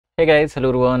Hey guys, hello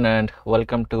everyone and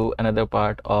welcome to another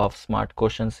part of Smart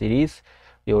Question series,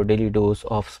 your daily dose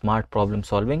of smart problem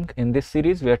solving. In this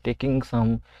series, we are taking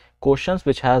some questions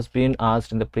which has been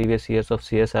asked in the previous years of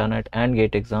CSIR net and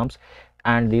GATE exams,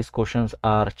 and these questions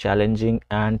are challenging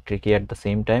and tricky at the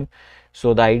same time.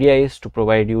 So the idea is to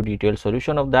provide you detailed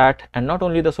solution of that, and not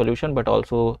only the solution but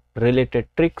also related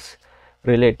tricks,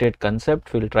 related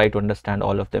concept. We'll try to understand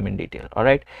all of them in detail. All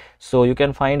right, so you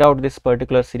can find out this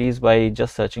particular series by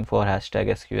just searching for hashtag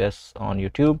SQS on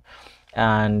YouTube,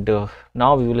 and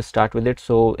now we will start with it.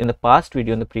 So in the past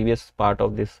video, in the previous part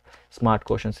of this smart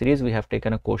question series, we have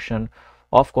taken a question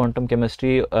of quantum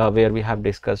chemistry where we have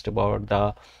discussed about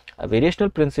the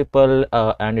variational principle,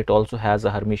 and it also has a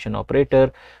Hermitian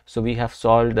operator. So we have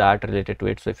solved that related to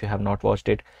it. So if you have not watched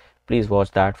it, please watch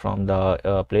that from the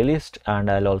playlist, and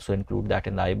I'll also include that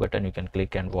in the I button. You can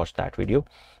click and watch that video.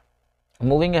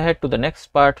 Moving ahead to the next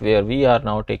part, where we are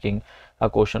now taking a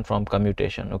question from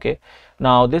commutation. Okay,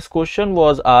 now this question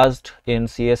was asked in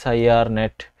CSIR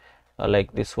net,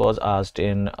 like this was asked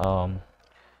in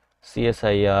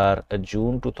CSIR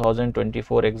June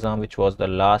 2024 exam, which was the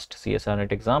last CSIR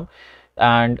net exam,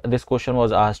 and this question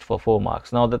was asked for 4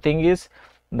 marks. Now the thing is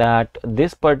that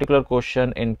this particular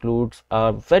question includes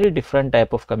a very different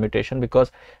type of commutation,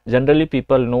 because generally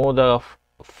people know the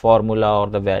formula or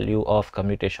the value of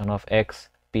commutation of x,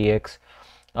 px,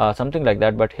 something like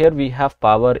that, but here we have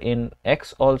power in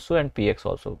x also and px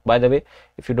also. By the way,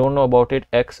 if you don't know about it,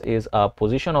 x is a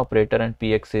position operator and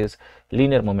px is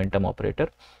linear momentum operator.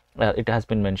 It has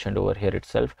been mentioned over here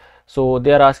itself. So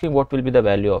they are asking what will be the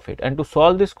value of it, and to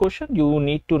solve this question you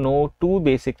need to know two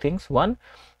basic things. One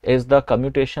is the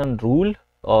commutation rule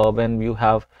when you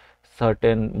have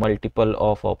certain multiple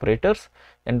of operators,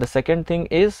 and the second thing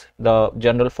is the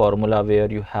general formula where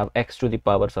you have x to the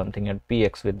power something and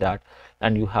px with that,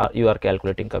 and you are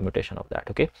calculating commutation of that.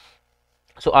 Okay,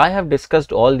 so I have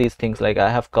discussed all these things, like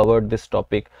I have covered this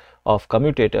topic of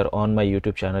commutator on my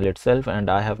YouTube channel itself, and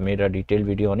I have made a detailed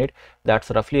video on it.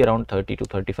 That's roughly around 30 to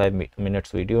 35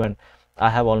 minutes video, and I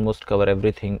have almost covered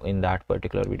everything in that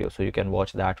particular video, so you can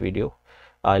watch that video.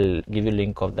 I'll give you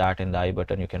link of that in the I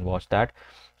button. You can watch that.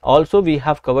 Also, we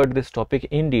have covered this topic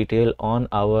in detail on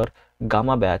our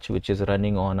Gamma batch, which is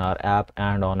running on our app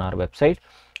and on our website.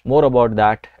 More about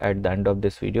that at the end of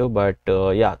this video, but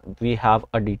yeah, we have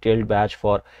a detailed batch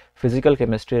for physical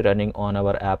chemistry running on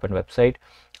our app and website.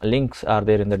 Links are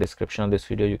there in the description of this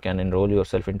video. You can enroll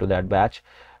yourself into that batch.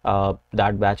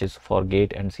 That batch is for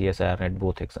GATE and CSIR net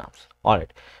both exams. All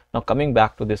right, now coming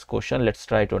back to this question, let's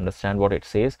try to understand what it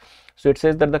says. So it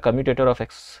says that the commutator of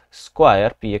x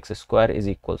square px square is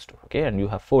equals to, okay, and you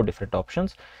have 4 different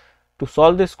options. To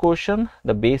solve this question,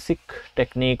 the basic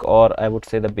technique, or I would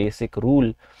say the basic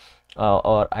rule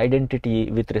or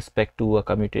identity with respect to a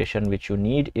commutation which you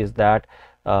need is that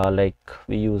like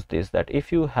we use this, that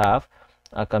if you have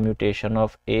a commutation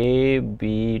of a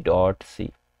b dot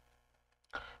c,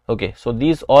 okay, so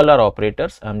these all are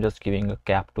operators. I'm just giving a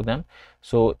cap to them.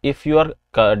 So if you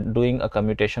are doing a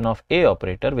commutation of a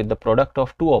operator with the product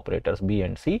of 2 operators b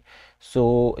and c,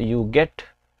 so you get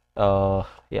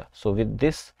yeah, so with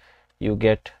this you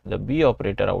get the b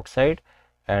operator outside,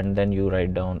 and then you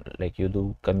write down, like you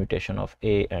do commutation of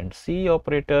a and c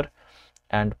operator,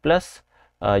 and plus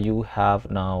you have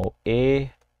now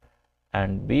a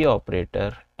and b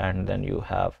operator, and then you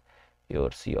have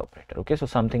your c operator. Okay, so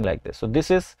something like this. So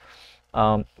this is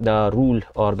the rule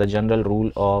or the general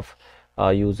rule of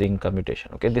using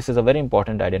commutation. Okay, this is a very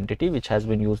important identity which has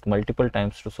been used multiple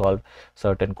times to solve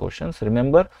certain questions.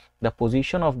 Remember, the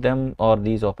position of them or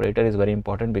these operator is very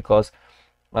important, because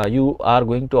you are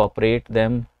going to operate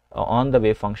them on the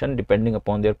wave function depending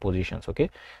upon their positions.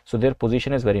 Okay, so their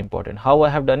position is very important. How I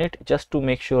have done it, just to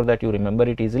make sure that you remember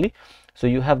it easily. So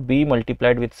you have b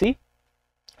multiplied with c,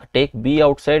 take b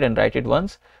outside and write it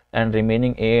once, and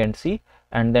remaining a and c,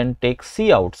 and then take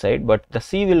c outside, but the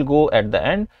c will go at the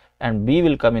end and b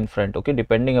will come in front. Okay,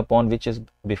 depending upon which is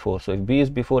before. So if b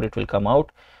is before, it will come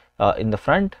out in the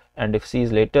front, and if c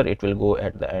is later, it will go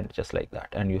at the end, just like that,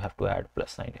 and you have to add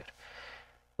plus sign here.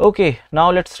 Okay,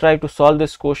 now let's try to solve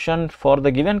this question. For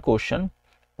the given question,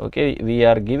 okay, we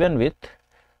are given with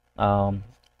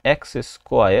x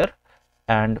square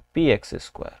and px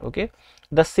square. Okay,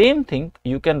 the same thing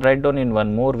you can write down in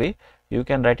one more way. You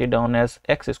can write it down as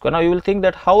x square. Now you will think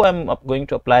that how I'm going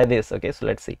to apply this. Okay, so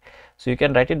let's see. So you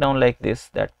can write it down like this,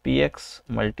 that px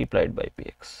multiplied by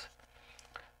px.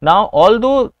 Now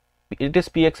although it is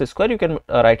px square, you can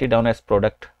write it down as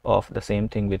product of the same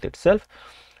thing with itself.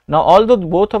 Now although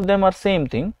both of them are same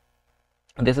thing,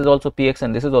 This is also Px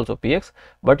and this is also Px,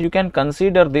 but you can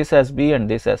consider this as B and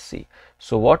this as C.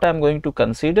 So what I'm going to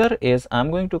consider is,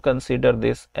 I'm going to consider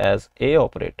this as A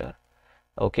operator.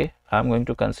 Okay, I'm going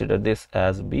to consider this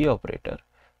as B operator,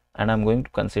 and I'm going to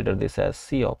consider this as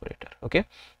C operator. Okay,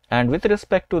 and with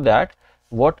respect to that,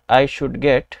 what I should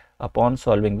get upon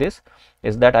solving this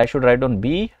is that I should write down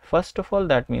B first of all.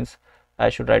 That means I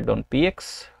should write down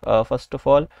Px first of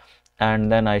all, and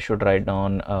then I should write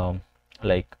down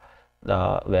like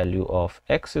the value of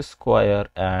x square,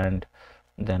 and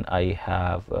then I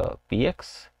have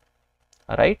Px,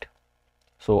 right?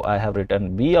 So I have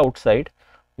written B outside,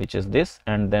 which is this,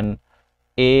 and then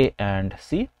A and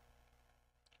C.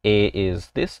 A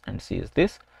is this and C is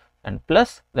this, and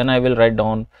plus, then I will write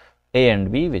down A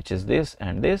and B, which is this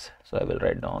and this. So I will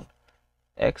write down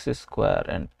x square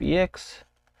and Px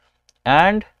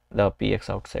and the Px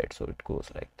outside. So it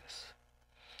goes like this.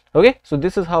 Okay, so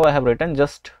this is how I have written,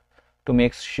 just to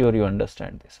make sure you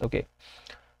understand this. Okay,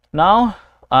 now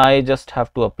I just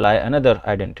have to apply another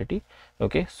identity.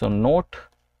 Okay, so note,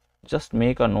 just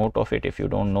make a note of it if you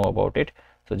don't know about it.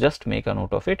 So just make a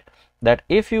note of it, that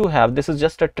if you have, this is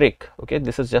just a trick. Okay,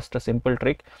 this is just a simple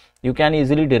trick. You can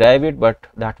easily derive it, but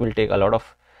that will take a lot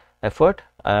of effort.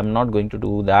 I am not going to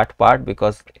do that part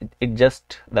because it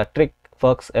just, the trick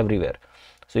works everywhere.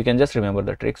 So you can just remember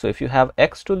the trick. So if you have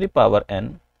x to the power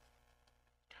n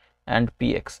and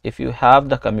Px, if you have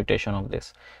the commutation of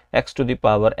this x to the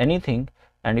power anything,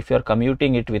 and if you are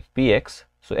commuting it with Px,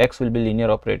 so x will be linear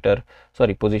operator,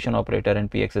 sorry, position operator, and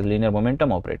Px is linear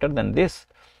momentum operator, then this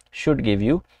should give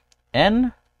you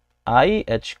n I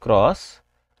h cross,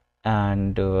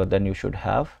 and then you should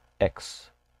have x.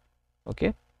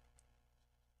 Okay,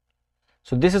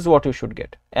 so this is what you should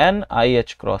get, n I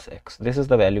h cross x. This is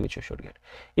the value which you should get.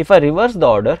 If I reverse the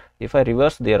order, if I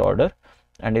reverse their order,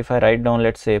 and if I write down,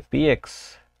 let's say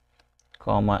Px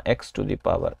comma x to the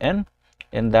power n,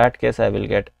 in that case I will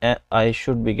get, I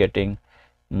should be getting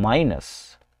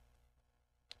minus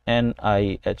n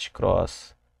I h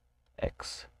cross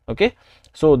x. Okay,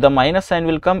 so the minus sign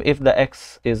will come if the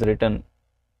x is written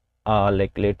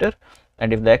like later,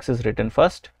 and if the x is written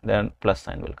first, then plus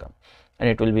sign will come, and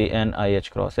it will be n I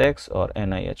h cross x or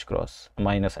n I h cross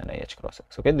minus n I h cross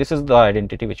x. Okay, this is the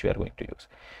identity which we are going to use.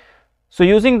 So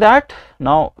using that,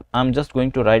 now I'm just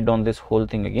going to write down this whole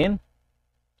thing again.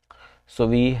 So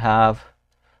we have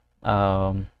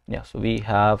so we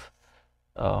have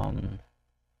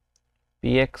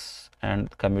Px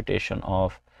and commutation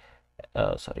of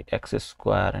x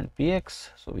square and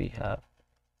Px. So we have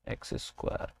x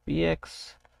square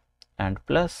Px and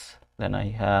plus, then I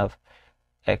have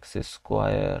x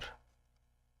square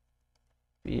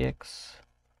Px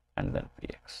and then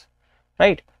Px,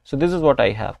 right? So this is what I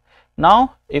have.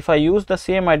 Now if I use the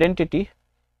same identity,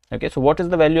 okay, so what is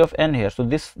the value of n here? So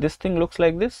this thing looks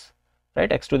like this,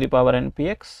 right? X to the power n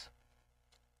Px,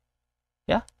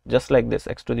 yeah, just like this,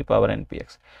 x to the power n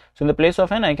Px. So in the place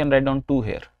of n, I can write down 2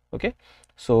 here. Okay,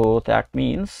 so that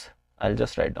means I'll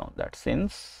just write down that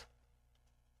since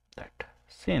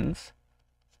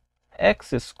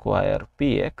x square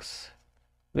Px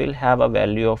will have a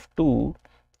value of 2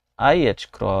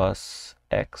 IH cross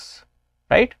x,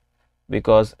 right?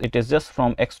 Because it is just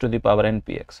from x to the power n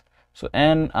Px. So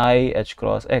n I h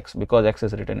cross x, because x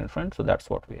is written in front, so that's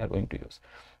what we are going to use.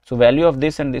 So value of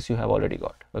this and this you have already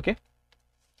got. Okay,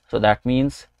 so that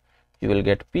means you will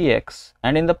get Px,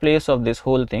 and in the place of this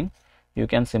whole thing you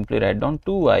can simply write down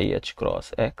 2 I h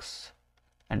cross x,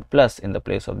 and plus in the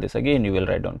place of this again you will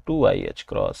write down 2 I h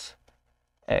cross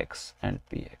x and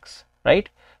Px, right?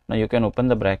 Now you can open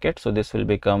the bracket, so this will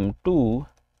become 2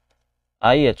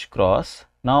 I h cross.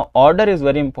 Now order is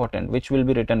very important, which will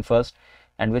be written first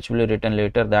and which will be written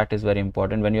later. That is very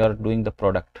important when you are doing the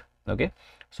product. Okay,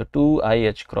 so 2 I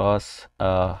h cross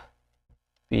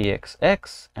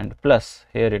Pxx, and plus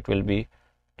here it will be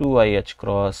 2 I h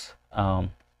cross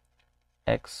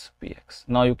x Px.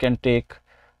 Now you can take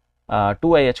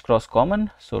 2 I h cross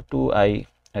common, so 2 I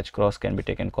h cross can be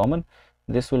taken common.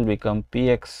 This will become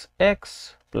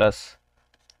Pxx plus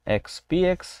x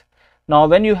Px. Now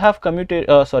when you have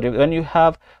when you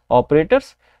have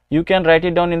operators, you can write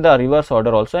it down in the reverse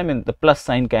order also. I mean, the plus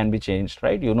sign can be changed,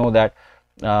 right? You know that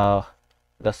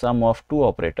the sum of two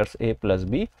operators a plus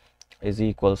b is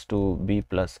equals to b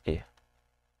plus a.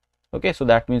 Okay, so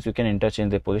that means you can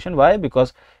interchange the position. Why?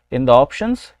 Because in the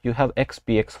options you have x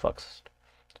Px first.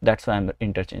 That's why I'm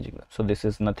interchanging them. So this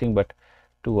is nothing but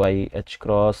 2 I h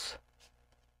cross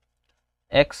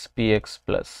x Px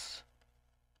plus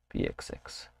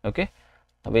Pxx, okay,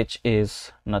 which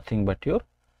is nothing but your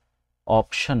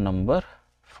option number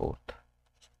 4th.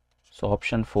 So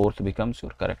option 4th becomes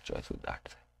your correct choice with that,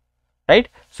 right?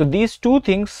 So these two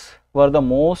things were the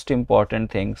most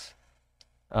important things.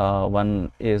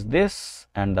 One is this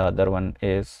and the other one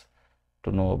is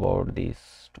to know about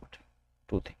these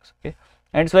two things, okay?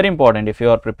 And it's very important if you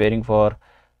are preparing for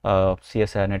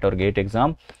CSIR net or GATE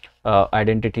exam.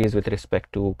 Identities with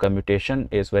respect to commutation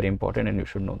is very important and you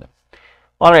should know them.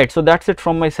 Alright, so that's it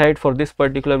from my side for this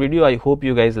particular video. I hope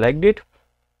you guys liked it.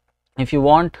 If you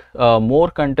want more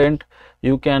content,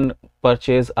 you can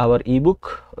purchase our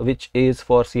ebook, which is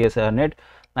for CSIR net,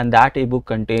 and that ebook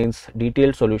contains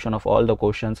detailed solution of all the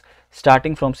questions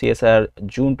starting from CSIR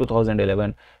June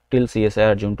 2011 till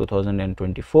CSIR June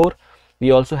 2024.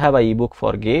 We also have a ebook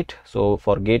for GATE. So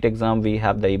for GATE exam, we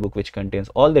have the ebook which contains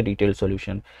all the detailed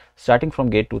solution starting from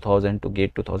GATE 2000 to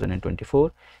GATE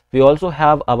 2024. We also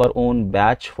have our own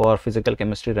batch for physical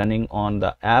chemistry running on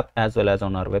the app as well as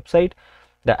on our website.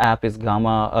 The app is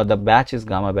Gamma, the batch is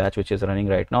Gamma batch, which is running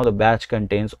right now. The batch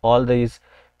contains all these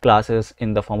classes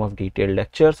in the form of detailed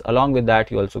lectures. Along with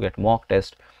that, you also get mock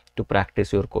test to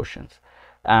practice your questions.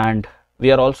 And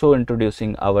we are also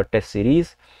introducing our test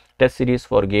series. Test series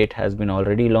for GATE has been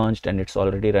already launched and it's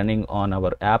already running on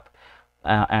our app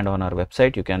and on our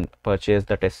website. You can purchase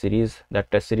the test series.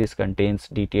 That test series contains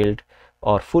detailed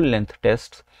or full length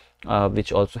tests,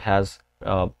 which also has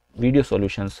video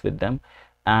solutions with them.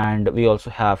 And we also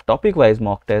have topic wise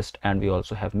mock test and we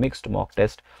also have mixed mock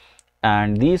test,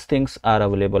 and these things are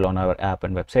available on our app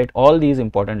and website. All these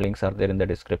important links are there in the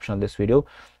description of this video.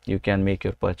 You can make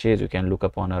your purchase, you can look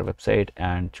up on our website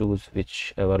and choose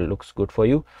whichever looks good for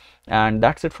you. And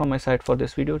that's it from my side for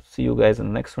this video. See you guys in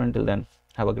the next one. Till then,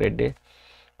 have a great day.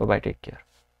 Bye bye, take care.